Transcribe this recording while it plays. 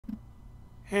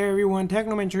Hey everyone,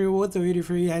 Technomentary with a video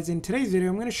for you guys. In today's video,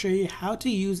 I'm going to show you how to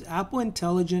use Apple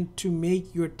Intelligent to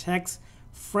make your text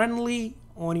friendly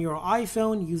on your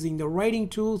iPhone using the writing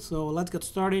tool. So let's get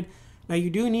started. Now you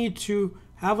do need to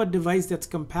have a device that's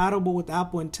compatible with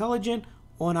Apple Intelligent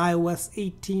on iOS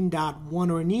 18.1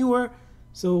 or newer.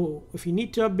 So if you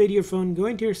need to update your phone, go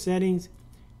into your settings,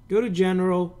 go to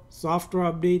General, Software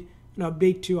Update, and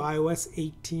update to iOS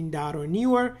 18. Or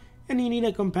newer. And you need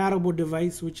a compatible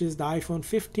device, which is the iPhone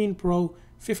 15 Pro,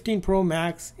 15 Pro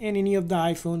Max, and any of the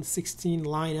iPhone 16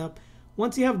 lineup.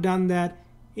 Once you have done that,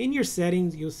 in your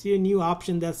settings, you'll see a new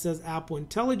option that says Apple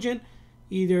Intelligent.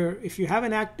 Either if you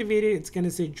haven't activated, it's going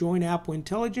to say Join Apple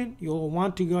Intelligent. You'll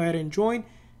want to go ahead and join.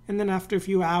 And then after a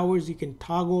few hours, you can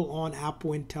toggle on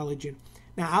Apple Intelligent.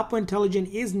 Now, Apple Intelligent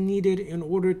is needed in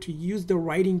order to use the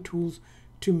writing tools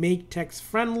to make text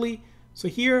friendly. So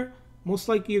here, most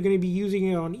likely you're going to be using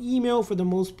it on email for the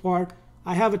most part.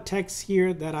 I have a text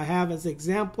here that I have as an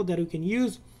example that you can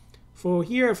use. For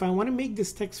here, if I want to make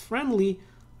this text friendly,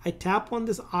 I tap on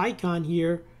this icon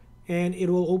here and it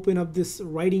will open up this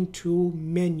writing tool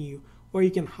menu. Or you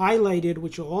can highlight it,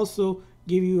 which will also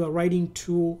give you a writing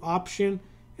tool option.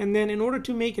 And then in order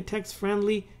to make a text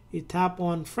friendly, you tap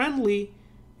on friendly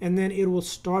and then it will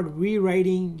start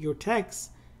rewriting your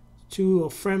text to a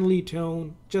friendly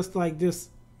tone, just like this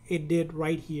it did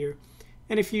right here.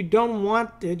 And if you don't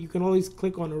want it, you can always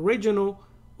click on original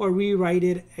or rewrite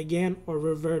it again or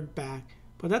revert back.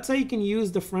 But that's how you can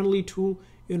use the friendly tool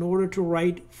in order to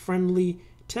write friendly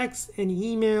text and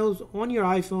emails on your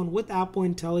iPhone with Apple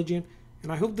Intelligent.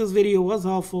 And I hope this video was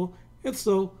helpful. If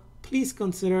so, please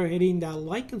consider hitting that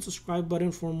like and subscribe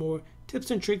button for more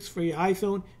tips and tricks for your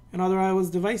iPhone and other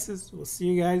iOS devices. We'll see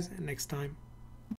you guys next time.